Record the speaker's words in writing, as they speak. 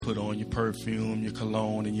Put on your perfume, your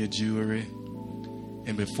cologne, and your jewelry.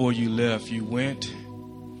 And before you left, you went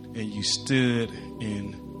and you stood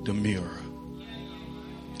in the mirror.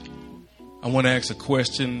 I want to ask a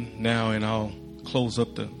question now, and I'll close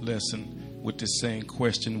up the lesson with the same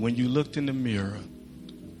question. When you looked in the mirror,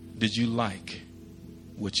 did you like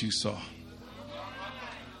what you saw?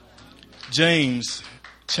 James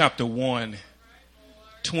chapter 1,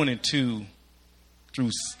 22 through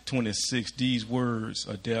 26, these words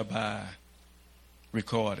are thereby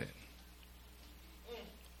recorded.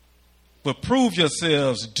 But prove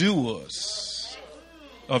yourselves doers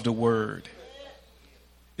of the word,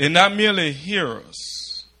 and not merely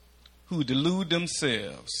hearers who delude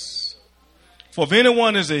themselves. For if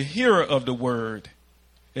anyone is a hearer of the word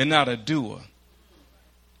and not a doer,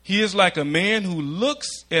 he is like a man who looks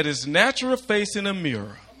at his natural face in a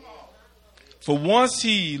mirror. For once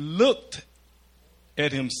he looked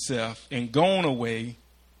at himself and gone away,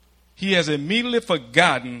 he has immediately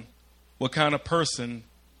forgotten what kind of person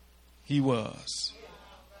he was.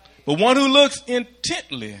 But one who looks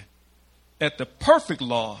intently at the perfect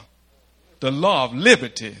law, the law of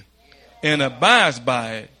liberty, and abides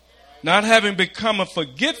by it, not having become a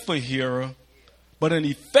forgetful hearer, but an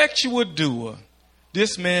effectual doer,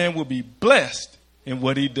 this man will be blessed in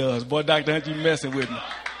what he does. Boy, Dr. Hunt, you messing with me.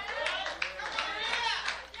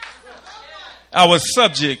 Our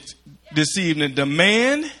subject this evening, the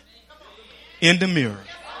man in the mirror.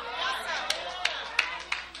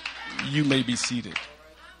 You may be seated.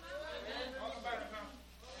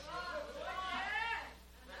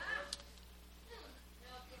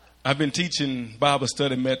 I've been teaching Bible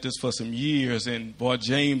study methods for some years, and boy,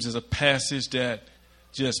 James is a passage that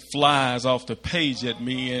just flies off the page at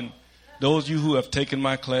me. And those of you who have taken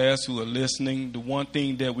my class, who are listening, the one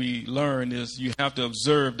thing that we learn is you have to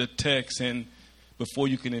observe the text, and before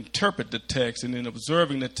you can interpret the text, and in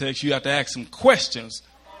observing the text, you have to ask some questions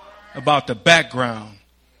about the background.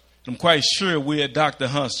 I'm quite sure we're at Dr.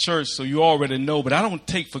 Hunt's church, so you already know, but I don't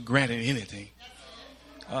take for granted anything.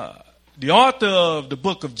 The author of the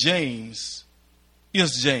book of James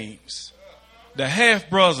is James, the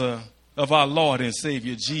half-brother of our Lord and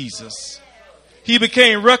Savior Jesus. He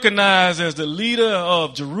became recognized as the leader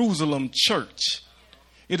of Jerusalem church.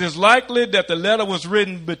 It is likely that the letter was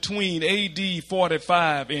written between AD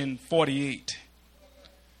 45 and 48.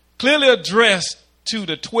 Clearly addressed to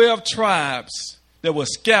the 12 tribes that were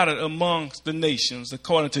scattered amongst the nations,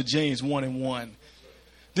 according to James 1:1.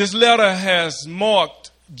 This letter has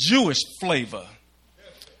marked Jewish flavor.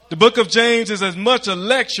 The book of James is as much a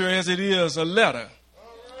lecture as it is a letter.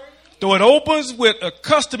 Though it opens with a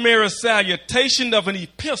customary salutation of an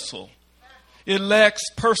epistle, it lacks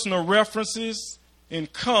personal references in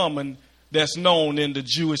common that's known in the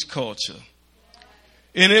Jewish culture.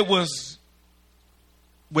 And it was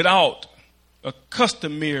without a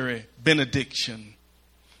customary benediction.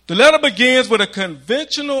 The letter begins with a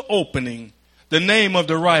conventional opening, the name of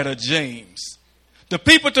the writer, James. The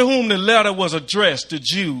people to whom the letter was addressed, the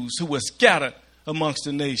Jews who were scattered amongst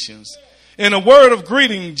the nations. In a word of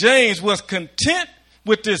greeting, James was content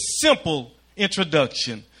with this simple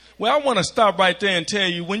introduction. Well, I want to stop right there and tell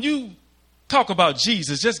you, when you talk about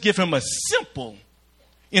Jesus, just give him a simple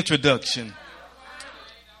introduction.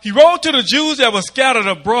 He wrote to the Jews that were scattered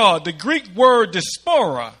abroad. The Greek word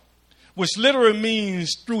diaspora, which literally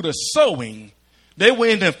means through the sowing. They were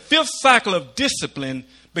in the fifth cycle of discipline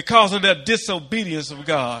because of their disobedience of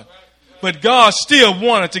God. But God still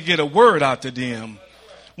wanted to get a word out to them.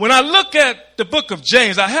 When I look at the book of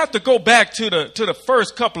James, I have to go back to the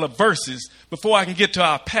first couple of verses before I can get to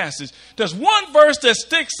our passage. There's one verse that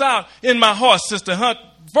sticks out in my heart, Sister Hunt.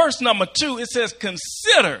 Verse number 2, it says,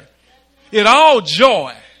 consider it all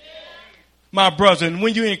joy, my brethren,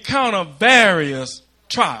 when you encounter various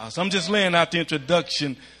trials. I'm just laying out the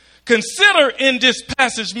introduction. Consider in this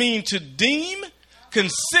passage means to deem,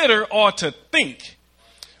 consider, or to think.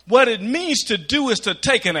 What it means to do is to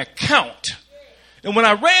take an account. And when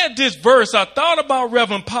I read this verse, I thought about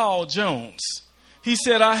Reverend Paul Jones. He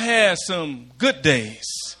said, I had some good days.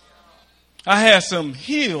 I had some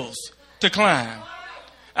hills to climb.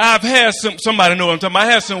 I've had somebody know what I'm talking about.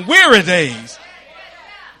 I had some weary days.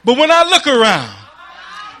 But when I look around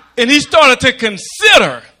and he started to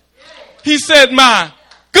consider, he said, my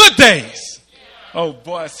good days. Oh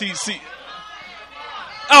boy, see,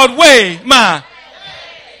 outweigh my.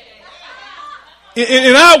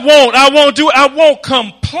 And I won't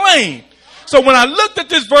complain. So when I looked at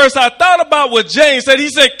this verse, I thought about what James said. He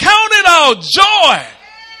said, count it all joy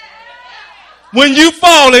when you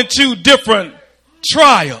fall into different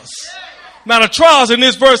trials. Now, the trials in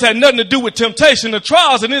this verse had nothing to do with temptation. The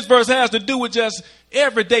trials in this verse has to do with just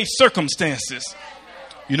everyday circumstances.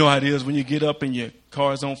 You know how it is when you get up and your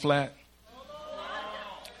car's on flat?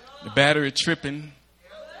 The battery tripping.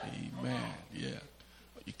 Amen. Yeah.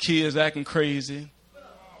 Your kids acting crazy.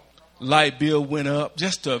 Light bill went up.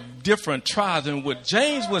 Just a different trial than what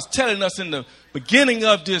James was telling us in the beginning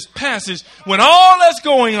of this passage. When all that's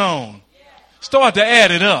going on, start to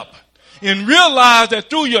add it up and realize that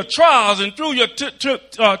through your trials and through your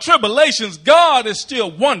tribulations, God is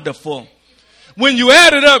still wonderful. When you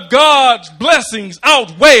add it up, God's blessings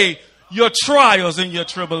outweigh your trials and your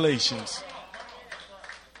tribulations.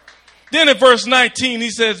 Then in verse 19, he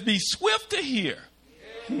says, be swift to hear,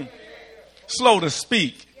 slow to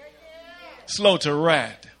speak, slow to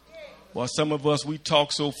wrath. Well, some of us, we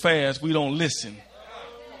talk so fast, we don't listen.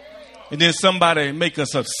 And then somebody make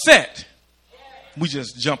us upset, we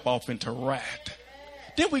just jump off into wrath.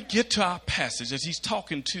 Then we get to our passage as he's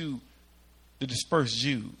talking to the dispersed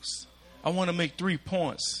Jews. I want to make 3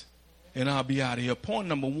 points and I'll be out of here. Point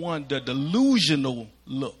number 1, the delusional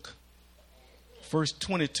look. Verse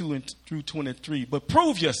 22 through 23. But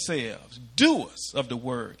prove yourselves doers of the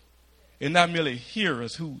word and not merely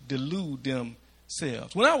hearers who delude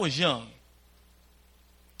themselves. When I was young,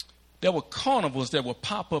 there were carnivals that would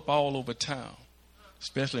pop up all over town,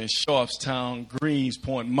 especially in Sharpstown,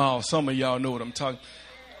 Greenspoint Mall. Some of y'all know what I'm talking.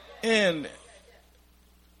 And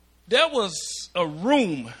there was a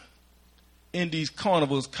room in these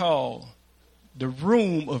carnivals called the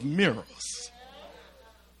Room of Mirrors.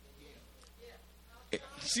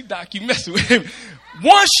 See, Doc, you messing with him.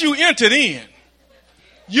 Once you entered in,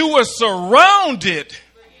 you were surrounded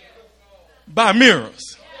by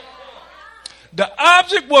mirrors. The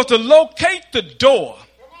object was to locate the door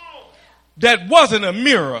that wasn't a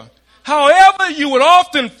mirror. However, you would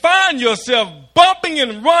often find yourself bumping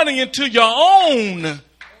and running into your own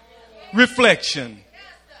reflection.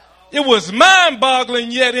 It was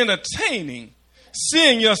mind-boggling yet entertaining,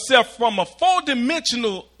 seeing yourself from a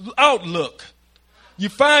 4-dimensional outlook. You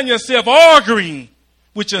find yourself arguing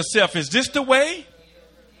with yourself. Is this the way?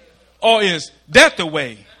 Or is that the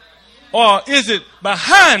way? Or is it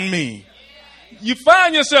behind me? You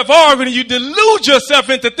find yourself arguing and you delude yourself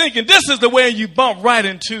into thinking this is the way, and you bump right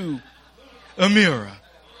into a mirror.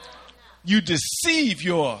 You deceive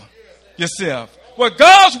yourself. Well,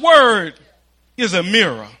 God's word is a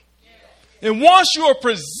mirror. And once you are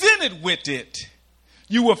presented with it,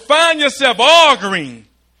 you will find yourself arguing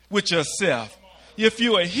with yourself. If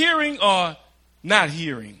you are hearing or not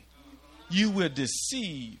hearing, you will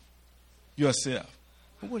deceive yourself.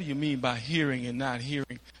 What do you mean by hearing and not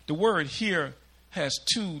hearing? The word hear has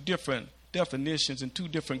 2 different definitions and 2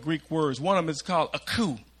 different Greek words. One of them is called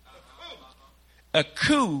akou.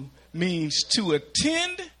 Akou means to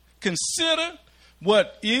attend, consider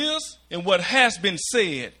what is and what has been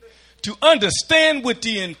said, to understand with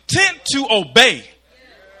the intent to obey.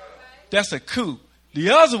 That's akou. The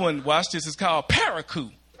other one, watch this, is called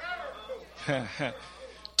parakou.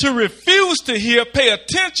 To refuse to hear, pay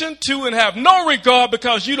attention to, and have no regard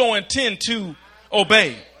because you don't intend to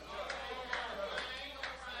obey.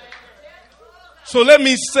 So let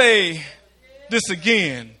me say this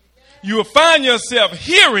again. You will find yourself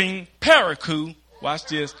hearing parakou, watch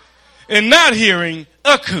this, and not hearing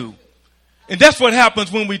akou. And that's what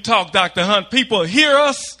happens when we talk, Dr. Hunt. People hear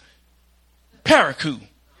us parakou,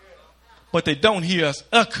 but they don't hear us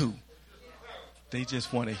akou. They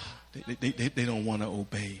just want to, they don't want to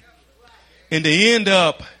obey. And they end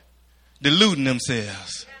up deluding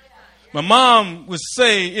themselves. My mom would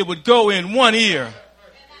say it would go in one ear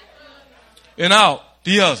and out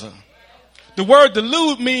the other. The word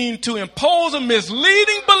delude means to impose a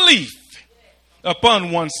misleading belief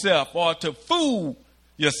upon oneself or to fool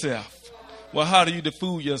yourself. Well, how do you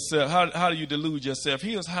fool yourself? How do you delude yourself?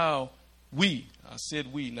 Here's how I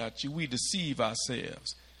said we, not you, we deceive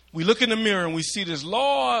ourselves. We look in the mirror and we see this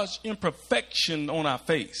large imperfection on our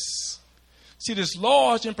face. See this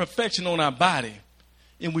large imperfection on our body.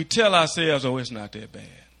 And we tell ourselves, oh, it's not that bad.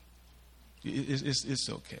 It's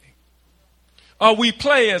okay. Or we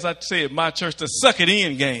play, as I said in my church, the suck it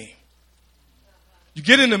in game. You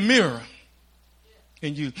get in the mirror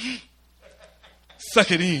and you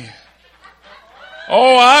suck it in.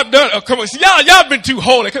 Oh, I've done it. Come on. See, y'all been too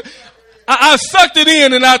holy. I sucked it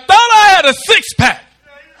in and I thought I had a 6-pack.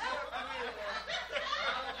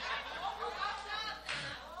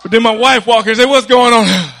 But then my wife walked in and said, what's going on?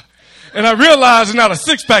 And I realized it's not a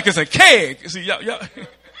 6-pack, it's a keg. See, y'all.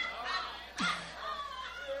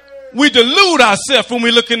 We delude ourselves when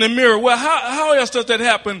we look in the mirror. Well, how else does that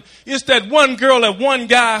happen? It's that one girl or one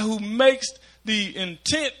guy who makes the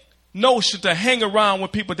intent notion to hang around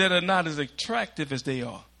with people that are not as attractive as they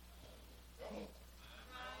are.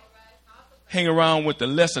 hang around with the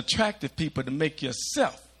less attractive people to make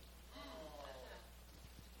yourself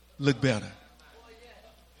look better.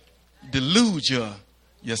 Delude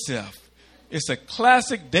yourself. It's a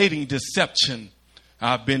classic dating deception.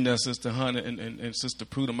 I've been there, Sister Hunter and Sister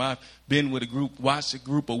Prudhomme. I've been with a group, watched a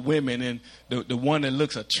group of women, and the one that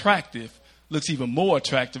looks attractive looks even more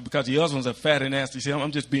attractive because the other ones are fat and nasty. See,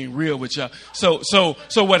 I'm just being real with y'all. So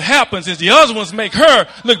what happens is the other ones make her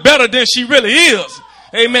look better than she really is.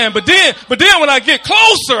 Amen. But then when I get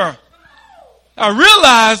closer, I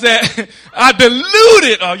realize that I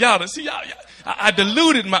deluded. Oh, I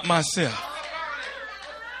deluded myself.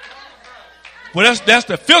 Well, that's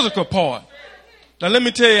the physical part. Now, let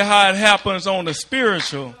me tell you how it happens on the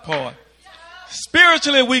spiritual part.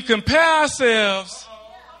 Spiritually, we compare ourselves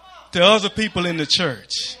to other people in the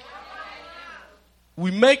church.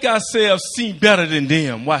 We make ourselves seem better than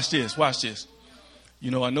them. Watch this.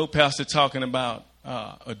 You know, I know Pastor talking about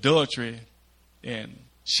adultery and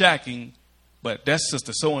shacking, but that's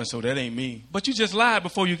Sister so-and-so. That ain't me. But you just lied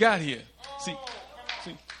before you got here. See?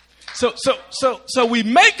 So we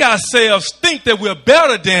make ourselves think that we're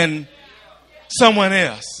better than someone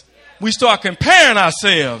else. We start comparing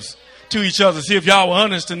ourselves to each other. See, if y'all were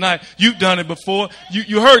honest tonight, you've done it before.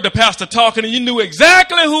 You heard the pastor talking and you knew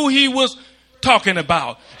exactly who he was talking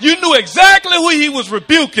about. You knew exactly who he was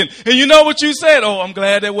rebuking. And you know what you said? Oh, I'm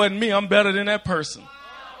glad that wasn't me. I'm better than that person.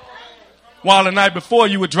 While the night before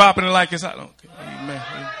you were dropping it like it's, I don't care. Amen.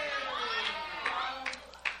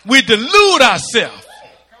 We delude ourselves.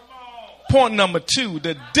 Point number 2,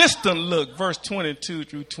 the distant look, verse 22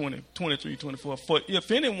 through 23, 24. For if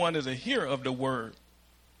anyone is a hearer of the word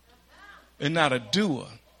and not a doer,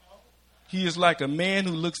 he is like a man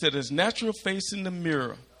who looks at his natural face in the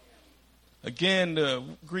mirror. Again, the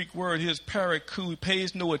Greek word here is parakou. He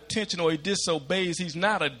pays no attention or he disobeys. He's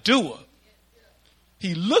not a doer.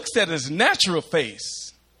 He looks at his natural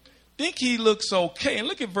face. Think he looks okay. And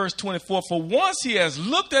look at verse 24. For once he has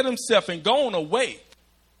looked at himself and gone away,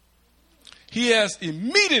 he has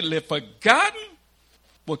immediately forgotten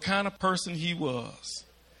what kind of person he was.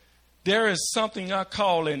 There is something I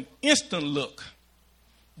call an instant look.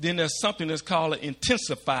 Then there's something that's called an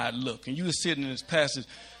intensified look. And you were sitting in this passage.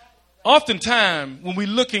 Oftentimes, when we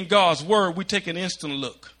look in God's word, we take an instant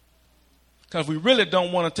look. Because we really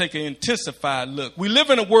don't want to take an intensified look. We live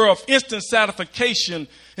in a world of instant satisfaction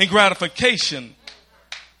and gratification.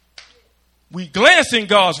 We glance in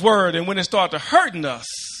God's word, and when it starts hurting us,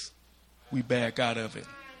 we back out of it.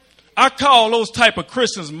 I call those type of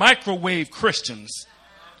Christians microwave Christians.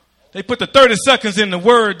 They put the 30 seconds in the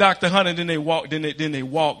word, Dr. Hunter, then they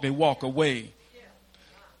walk away.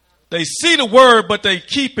 They see the word, but they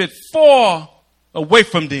keep it far away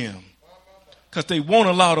from them because they won't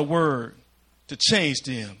allow the word to change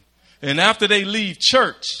them. And after they leave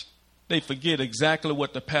church, they forget exactly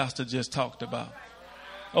what the pastor just talked about.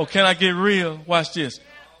 Oh, can I get real? Watch this.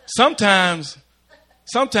 Sometimes,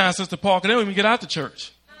 Sister Parker, they don't even get out the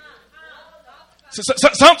church.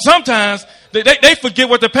 Sometimes they forget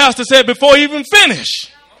what the pastor said before he even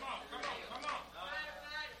finished.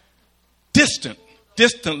 Distant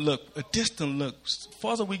look. A distant look. The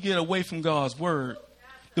farther we get away from God's word,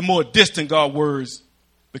 the more distant God's words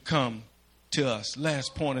become to us.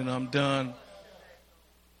 Last point, and I'm done.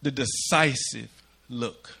 The decisive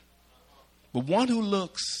look. But one who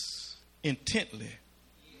looks intently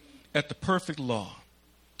at the perfect law,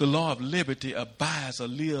 the law of liberty, abides or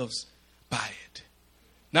lives by it.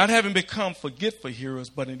 Not having become forgetful hearers,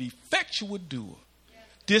 but an effectual doer.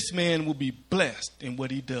 This man will be blessed in what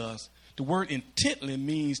he does. The word intently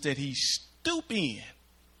means that he stoop in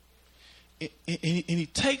and he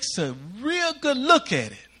takes a real good look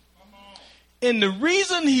at it. And the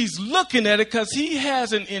reason he's looking at it because he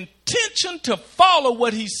has an intention to follow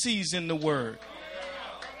what he sees in the word.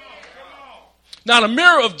 Now, the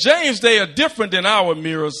mirror of James, they are different than our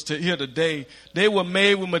mirrors here today. They were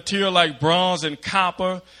made with material like bronze and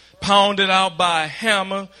copper, pounded out by a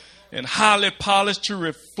hammer and highly polished to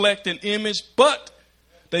reflect an image, but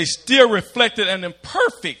they still reflected an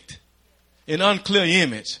imperfect and unclear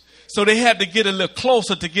image. So they had to get a little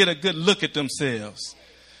closer to get a good look at themselves.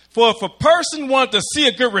 For if a person wanted to see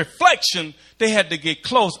a good reflection, they had to get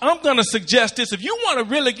close. I'm going to suggest this. If you want to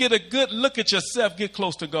really get a good look at yourself, get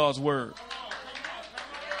close to God's word.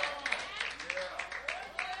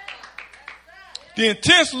 The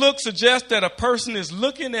intense look suggests that a person is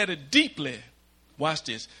looking at it deeply. Watch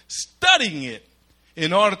this. Studying it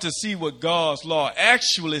in order to see what God's law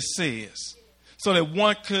actually says so that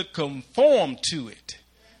one could conform to it.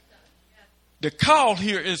 The call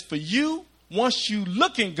here is for you, once you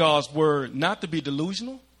look in God's word, not to be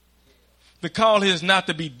delusional. The call here is not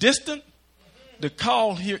to be distant, The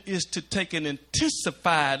call here is to take an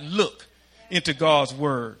intensified look into God's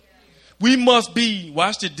word. We must be,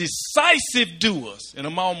 watch the decisive doers. And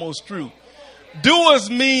I'm almost through. Doers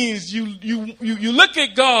means you look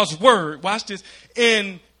at God's word, watch this,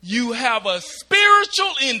 and you have a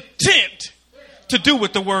spiritual intent to do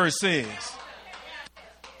what the word says.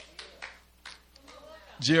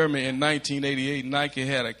 Jeremy, in 1988, Nike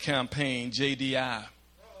had a campaign, JDI.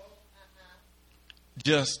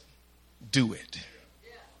 Just do it.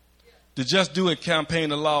 The Just Do It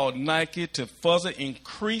campaign allowed Nike to further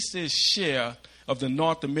increase its share of the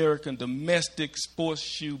North American domestic sports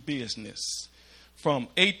shoe business from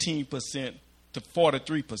 18% to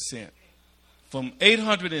 43%, from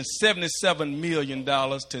 $877 million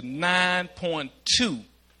to $9.2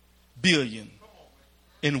 billion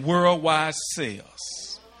in worldwide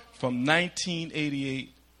sales from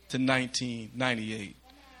 1988 to 1998.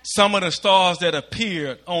 Some of the stars that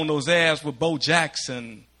appeared on those ads were Bo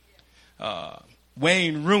Jackson,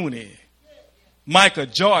 Wayne Rooney, Michael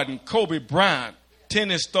Jordan, Kobe Bryant,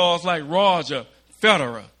 tennis stars like Roger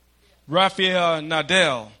Federer, Rafael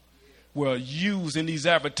Nadal were used in these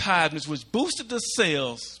advertisements, which boosted the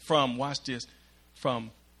sales from, watch this,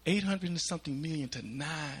 from 800 and something million to $9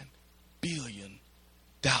 billion.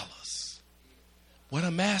 What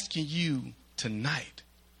I'm asking you tonight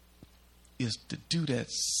is to do that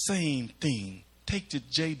same thing. Take the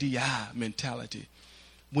JDI mentality.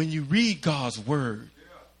 When you read God's word,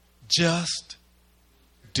 just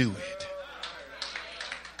do it.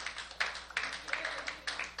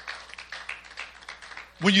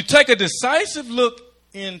 When you take a decisive look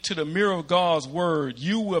into the mirror of God's word,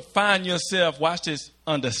 you will find yourself, watch this,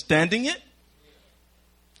 understanding it,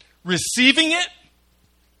 receiving it,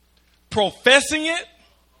 professing it,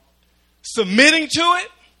 submitting to it,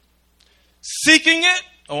 seeking it.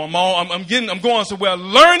 Oh, I'm going somewhere.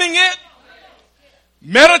 Learning it,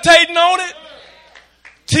 meditating on it,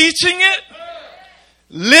 teaching it,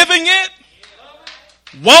 living it,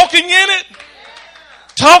 walking in it,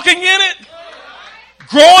 talking in it,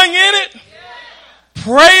 growing in it,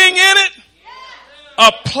 praying in it,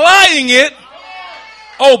 applying it,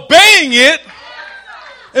 obeying it,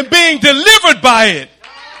 and being delivered by it.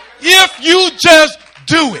 If you just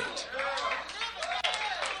do it.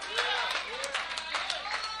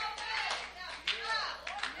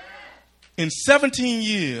 In 17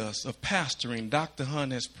 years of pastoring, Dr.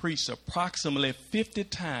 Hunt has preached approximately 50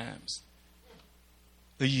 times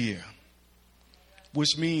a year,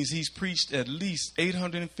 which means he's preached at least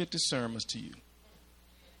 850 sermons to you.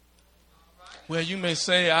 Well, you may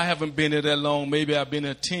say, I haven't been here that long. Maybe I've been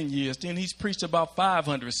here 10 years. Then he's preached about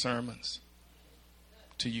 500 sermons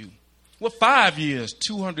to you. Well, 5 years,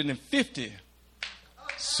 250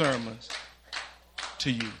 sermons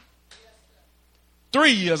to you.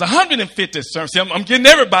 3 years, 150 sermons. See, I'm getting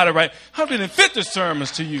everybody right. 150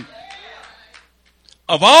 sermons to you.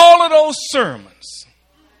 Of all of those sermons,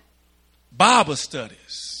 Bible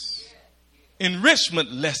studies, enrichment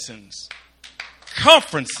lessons,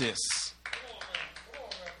 conferences,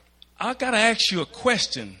 I got to ask you a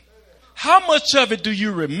question. How much of it do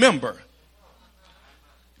you remember?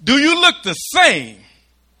 Do you look the same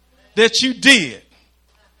that you did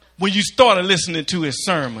when you started listening to his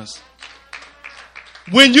sermons?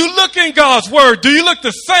 When you look in God's word, do you look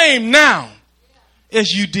the same now as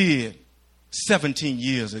you did 17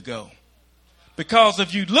 years ago? Because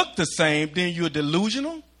if you look the same, then you're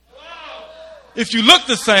delusional. If you look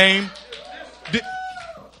the same,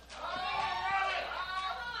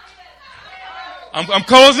 I'm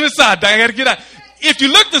closing this out. I got to get out. If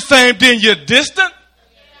you look the same, then you're distant.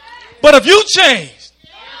 But if you changed,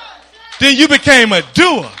 then you became a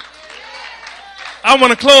doer. I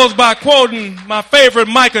want to close by quoting my favorite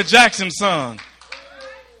Michael Jackson song.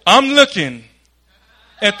 I'm looking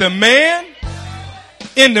at the man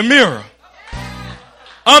in the mirror.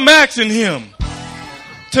 I'm asking him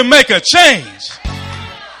to make a change.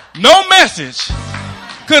 No message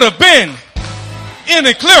could have been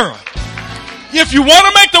any clearer. If you want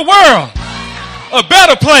to make the world a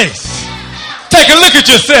better place, take a look at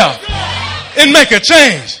yourself and make a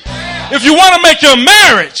change. If you want to make your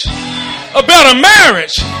marriage a better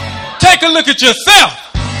marriage, take a look at yourself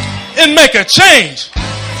and make a change.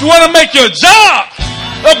 If you want to make your job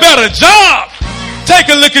a better job, take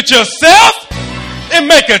a look at yourself and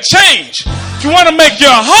make a change. If you want to make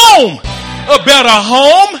your home a better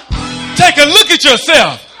home, take a look at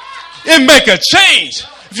yourself and make a change.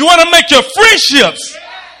 If you want to make your friendships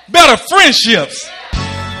better friendships,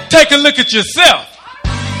 take a look at yourself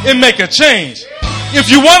and make a change. If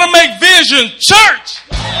you want to make Vision Church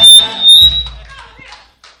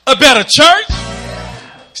a better church,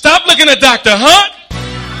 Stop looking at Dr. Hunt.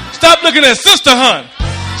 Stop looking at Sister Hunt.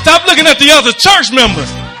 Stop looking at the other church members.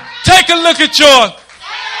 Take a look at yours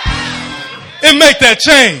and make that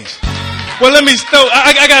change. Well, let me start.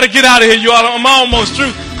 I got to get out of here, you all. I'm almost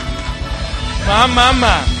through.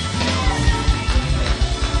 My.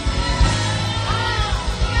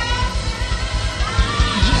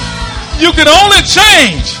 You can only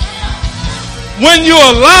change when you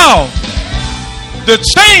allow the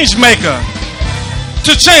change maker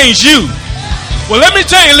to change you. Well, let me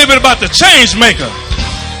tell you a little bit about the change maker.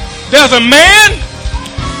 There's a man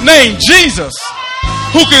named Jesus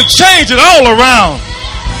who can change it all around.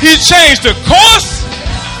 He changed the course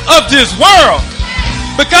of this world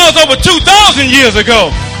because over 2,000 years ago,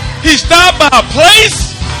 he stopped by a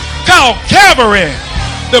place called Calvary.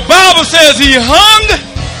 The Bible says he hung.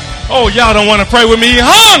 Oh, y'all don't want to pray with me. He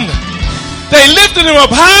hung. They lifted him up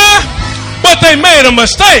high, but they made a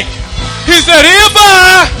mistake. He said, if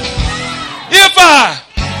I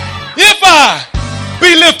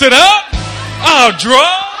be lifted up, I'll draw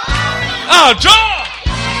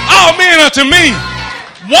all men unto me.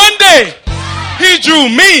 One day, he drew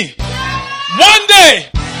me. One day,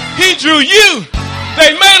 he drew you.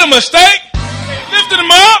 They made a mistake. They lifted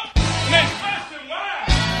him up, and they stretched him wide.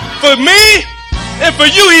 For me, and for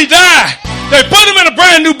you, he died. They put him in a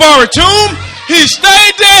brand new borrowed tomb. He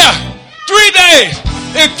stayed there 3 days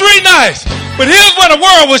and 3 nights. But here's when the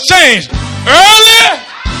world was changed. Early.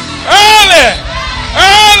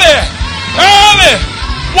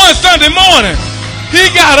 One Sunday morning, he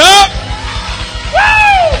got up.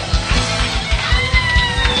 Woo!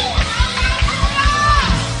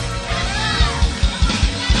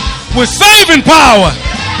 With saving power.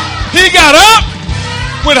 He got up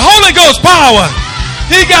with Holy Ghost power.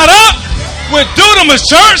 He got up with Dunamis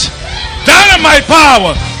Church, dynamite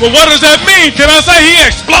power. Well, what does that mean? Can I say he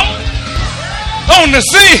exploded on the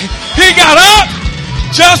sea? He got up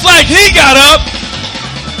just like he got up.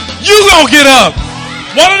 You gonna get up.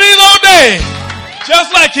 One of these old days,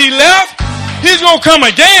 just like he left, he's gonna come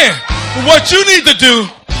again. But what you need to do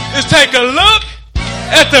is take a look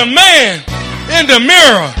at the man in the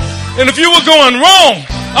mirror. And if you were going wrong,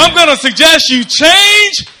 I'm gonna suggest you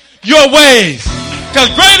change your ways. Because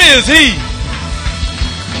greater is he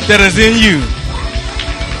that is in you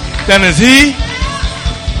than is he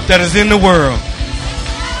that is in the world.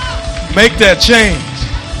 Make that change.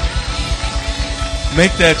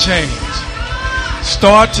 Make that change.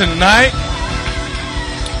 Start tonight.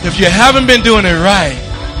 If you haven't been doing it right,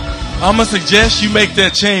 I'm going to suggest you make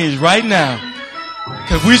that change right now.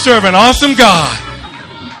 Because we serve an awesome God.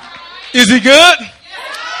 Is he good?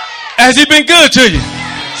 Has he been good to you?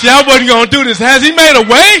 See, I wasn't going to do this. Has he made a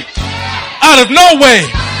way out of no way?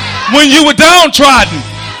 When you were downtrodden,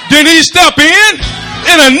 did he step in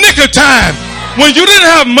a nick of time? When you didn't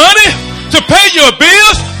have money to pay your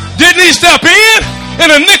bills, didn't he step in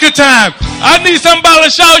a nick of time? I need somebody to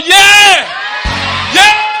shout, yeah! Yeah!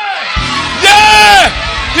 Yeah!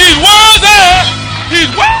 He's worthy! He's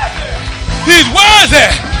worthy! He's worthy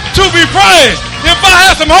to be praised. If I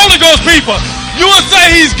had some Holy Ghost people, you would say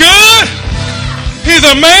he's good. He's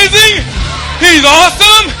amazing. He's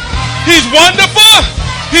awesome. He's wonderful.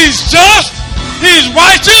 He's just. He's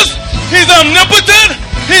righteous. He's omnipotent.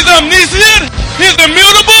 He's omniscient. He's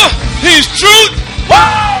immutable. He's truth.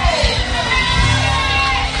 Woo!